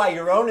 man. Go buy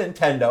your own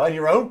Nintendo and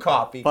your own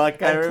copy.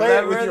 Fuck, I and play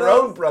it with remember your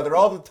those. own brother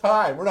all the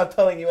time. We're not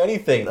telling you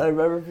anything. I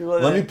remember people.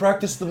 Let me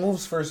practice the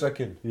moves for a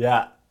second.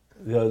 Yeah.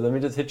 Let me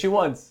just hit you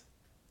once.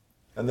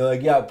 And they're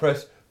like, yeah,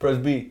 press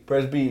B.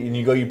 And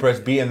you press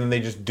B, and then they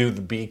just do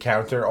the B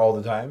counter all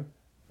the time.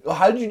 Well,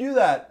 how did you do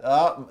that?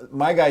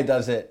 My guy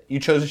does it. You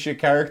chose a shit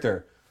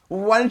character.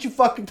 Well, why didn't you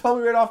fucking tell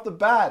me right off the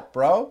bat,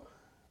 bro?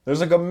 There's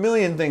like a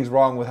million things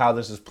wrong with how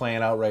this is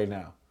playing out right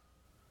now.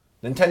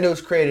 Nintendo's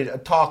created a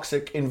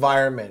toxic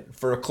environment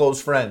for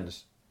close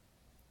friends.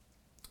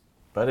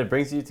 But it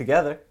brings you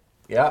together.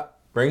 Yeah,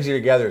 brings you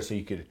together so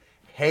you could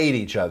hate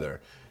each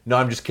other. No,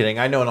 I'm just kidding.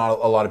 I know not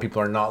a lot of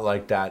people are not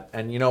like that.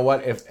 And you know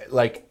what? If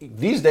like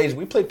these days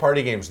we play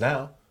party games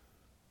now.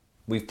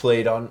 We've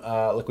played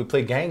on we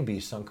play Gang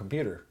Beasts on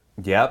computer.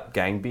 Yep,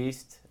 Gang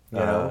Beast. You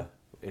know?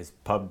 Is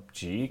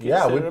PUBG?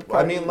 Yeah, considered a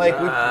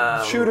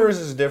party? shooters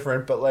is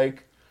different, but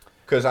like,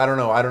 because I don't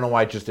know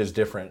why it just is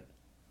different.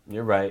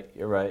 You're right.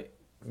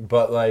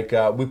 But like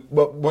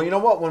well, you know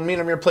what? When me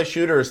and Amir play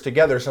shooters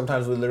together,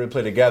 sometimes we literally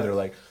play together,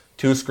 like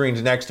 2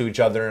 screens next to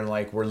each other, and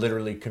like we're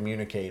literally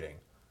communicating.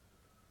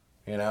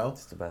 You know?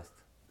 It's the best.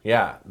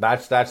 Yeah,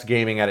 that's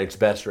gaming at its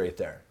best right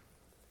there.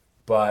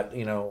 But,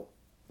 you know,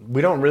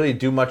 we don't really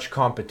do much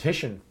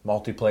competition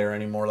multiplayer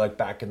anymore like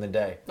back in the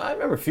day. I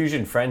remember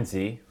Fusion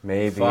Frenzy,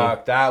 maybe.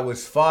 Fuck, that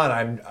was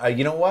fun.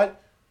 You know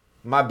what?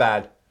 My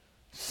bad.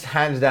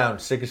 Hands down,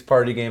 sickest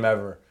party game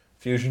ever.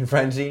 Fusion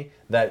Frenzy,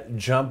 that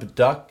jump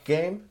duck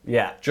game.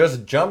 Yeah.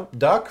 Just jump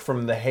duck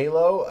from the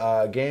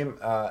Halo game.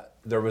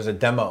 There was a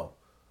demo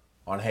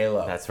on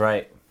Halo. That's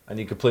right. And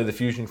you could play the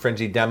Fusion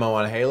Frenzy demo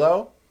on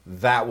Halo.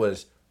 That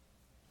was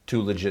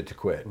too legit to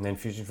quit. And then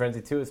Fusion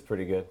Frenzy 2 is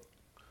pretty good.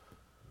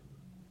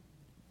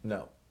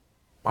 No.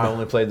 I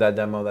only played that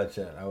demo, that's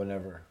it. I would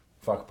never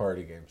fuck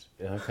party games.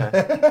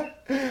 Okay.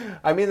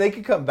 I mean, they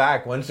could come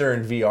back once they're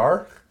in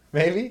VR,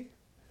 maybe.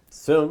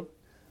 Soon.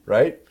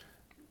 Right?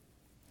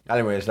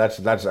 Anyways, that's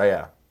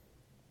yeah.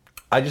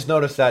 I just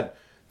noticed that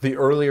the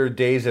earlier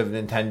days of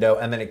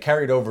Nintendo, and then it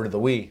carried over to the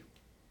Wii.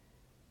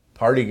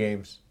 Party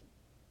games.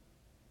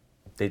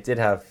 They did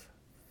have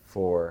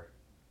 4.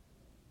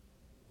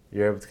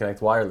 You're able to connect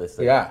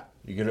wirelessly. Yeah,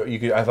 you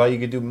could. I thought you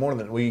could do more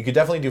than. Well, you could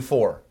definitely do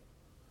 4.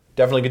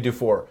 Definitely could do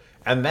 4.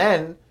 And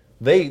then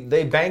they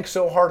bank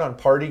so hard on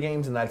party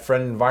games in that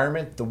friend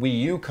environment. The Wii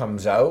U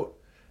comes out,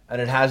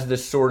 and it has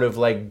this sort of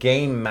like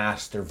game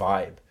master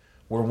vibe,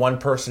 where one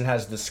person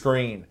has the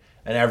screen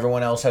and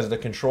everyone else has the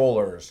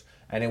controllers,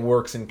 and it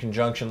works in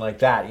conjunction like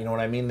that. You know what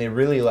I mean? They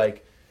really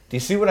like. Do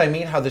you see what I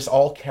mean? How this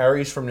all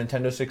carries from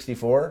Nintendo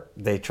 64?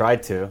 They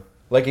tried to.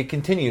 Like it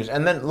continues.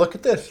 And then look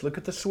at this. Look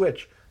at the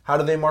Switch. How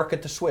do they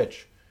market the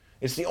Switch?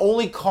 It's the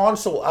only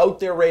console out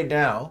there right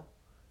now,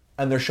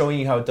 and they're showing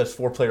you how it does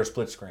 4-player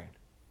split screen.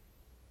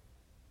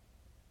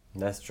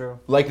 That's true.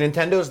 Like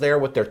Nintendo's there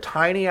with their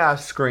tiny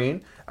ass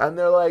screen, and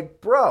they're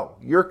like, bro,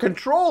 your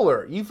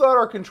controller. You thought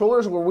our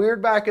controllers were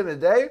weird back in the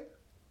day?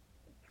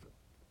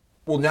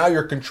 Well, now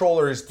your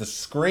controller is the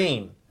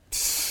screen.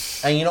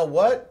 And you know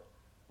what?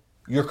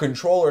 Your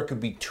controller could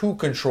be 2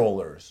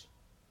 controllers.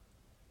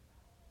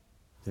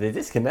 Do they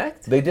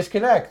disconnect? They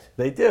disconnect.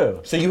 They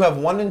do. So you have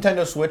one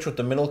Nintendo Switch with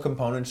the middle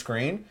component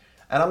screen,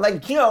 and I'm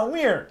like, yo, come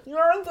here. You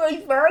want to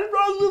play Smash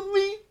Bros with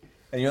me?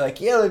 And you're like,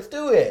 yeah, let's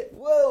do it.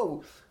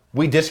 Whoa.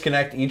 We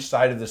disconnect each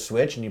side of the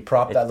Switch, and you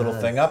prop that little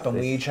thing up, and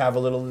we each have a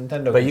little Nintendo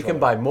controller. But you can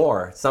buy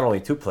more. It's not only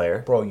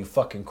 2-player. Bro, you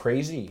fucking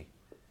crazy.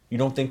 You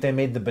don't think they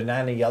made the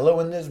banana yellow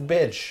in this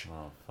bitch?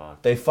 Oh,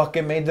 fuck. They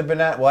fucking made the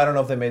banana... Well, I don't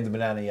know if they made the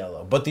banana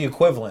yellow, but the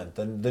equivalent,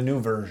 the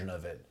new version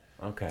of it.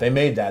 Okay. They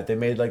made that. They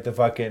made like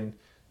the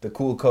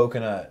cool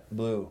coconut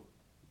blue.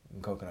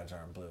 And coconuts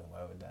aren't blue.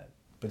 Why would that?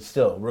 But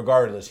still,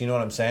 regardless, you know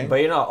what I'm saying? But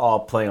you're not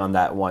all playing on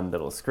that one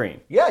little screen.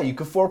 Yeah, you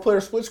could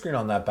 4-player split screen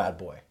on that bad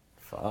boy.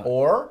 Fuck.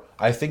 Or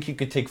I think you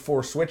could take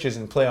 4 Switches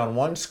and play on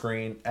one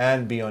screen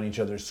and be on each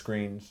other's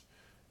screens.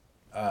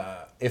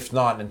 If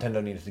not,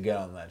 Nintendo needs to get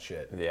on that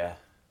shit. Yeah.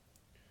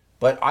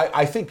 But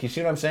I think, you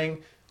see what I'm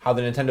saying? How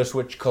the Nintendo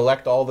Switch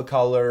collect all the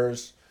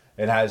colors.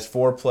 It has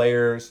 4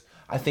 players.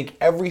 I think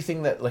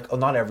everything that, like,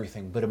 not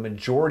everything, but a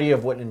majority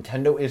of what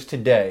Nintendo is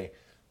today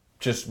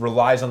just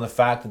relies on the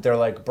fact that they're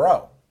like,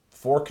 bro,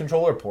 4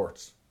 controller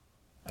ports.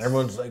 And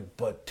everyone's like,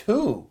 but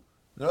 2.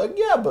 And they're like,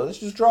 yeah, but let's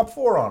just drop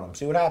 4 on them,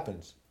 see what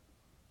happens.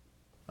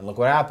 And look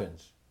what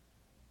happens.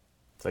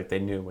 It's like they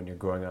knew when you're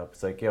growing up.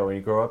 It's like, yo, when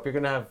you grow up, you're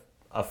going to have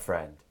a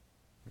friend.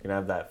 You're going to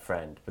have that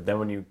friend. But then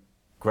when you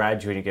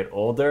graduate and get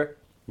older,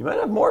 you might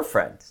have more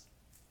friends.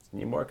 You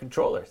need more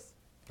controllers.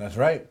 That's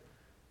right.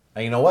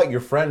 And you know what?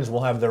 Your friends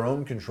will have their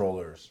own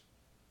controllers.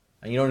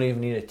 And you don't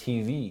even need a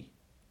TV.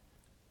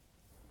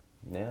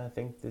 Yeah, I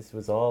think this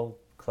was all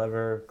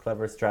clever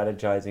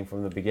strategizing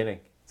from the beginning.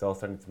 It's all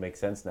starting to make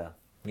sense now.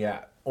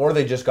 Yeah. Or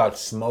they just got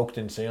smoked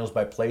in sales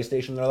by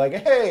PlayStation. They're like,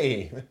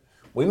 hey,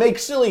 we make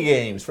silly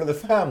games for the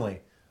family.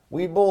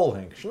 Wii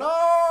Bowling.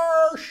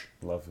 Schnarsh!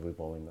 Love Wii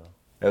Bowling, though.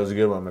 That was a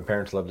good one. My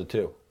parents loved it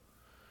too.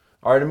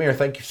 All right, Amir,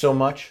 thank you so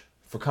much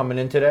for coming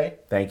in today.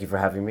 Thank you for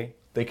having me.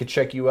 They could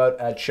check you out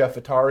at Chef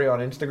Atari on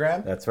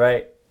Instagram. That's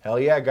right. Hell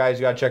yeah, guys,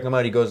 you gotta check him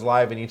out. He goes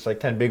live and eats like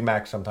 10 Big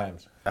Macs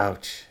sometimes.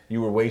 Ouch.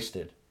 You were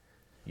wasted.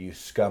 You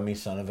scummy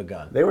son of a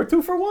gun. They were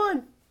 2 for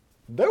 1.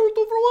 They were 2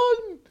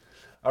 for 1.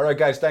 All right,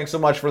 guys, thanks so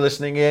much for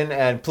listening in.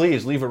 And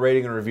please leave a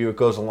rating and review. It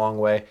goes a long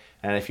way.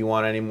 And if you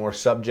want any more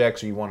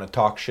subjects or you want to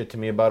talk shit to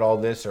me about all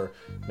this or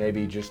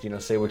maybe just,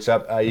 say what's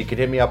up, you can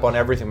hit me up on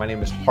everything. My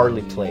name is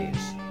Harley Plays.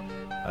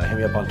 Hit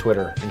me up on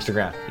Twitter,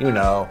 Instagram. You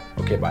know.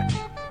 Okay, bye.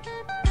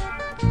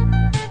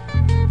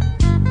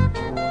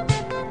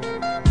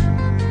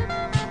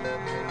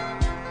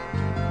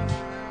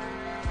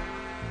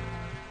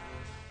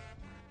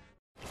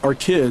 Our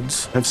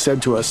kids have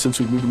said to us since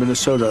we moved to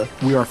Minnesota,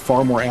 we are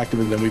far more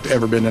active than we've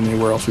ever been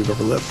anywhere else we've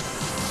ever lived.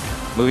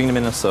 Moving to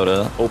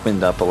Minnesota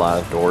opened up a lot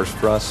of doors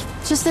for us.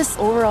 Just this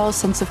overall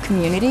sense of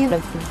community,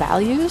 of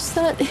values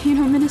that,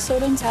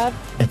 Minnesotans have.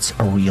 It's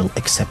a real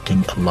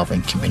accepting,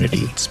 loving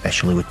community,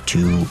 especially with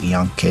 2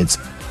 young kids.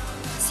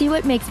 See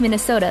what makes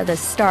Minnesota the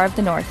star of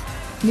the North.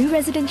 New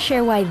residents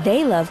share why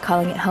they love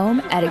calling it home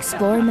at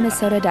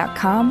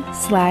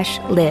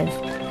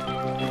exploreminnesota.com/live.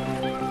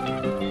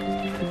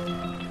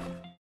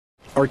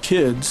 Our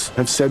kids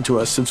have said to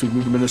us since we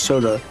moved to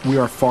Minnesota, we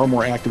are far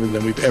more active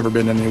than we've ever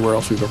been anywhere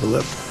else we've ever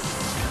lived.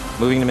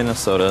 Moving to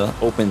Minnesota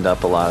opened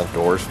up a lot of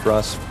doors for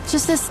us.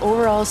 Just this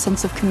overall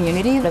sense of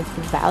community, of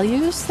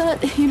values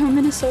that,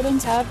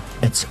 Minnesotans have.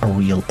 It's a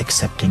real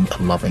accepting,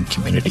 loving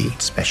community,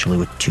 especially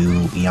with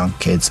 2 young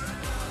kids.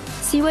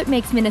 See what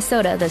makes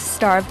Minnesota the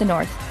star of the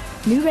North.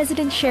 New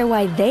residents share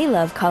why they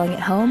love calling it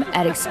home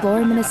at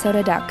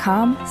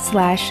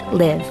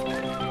exploreminnesota.com/live.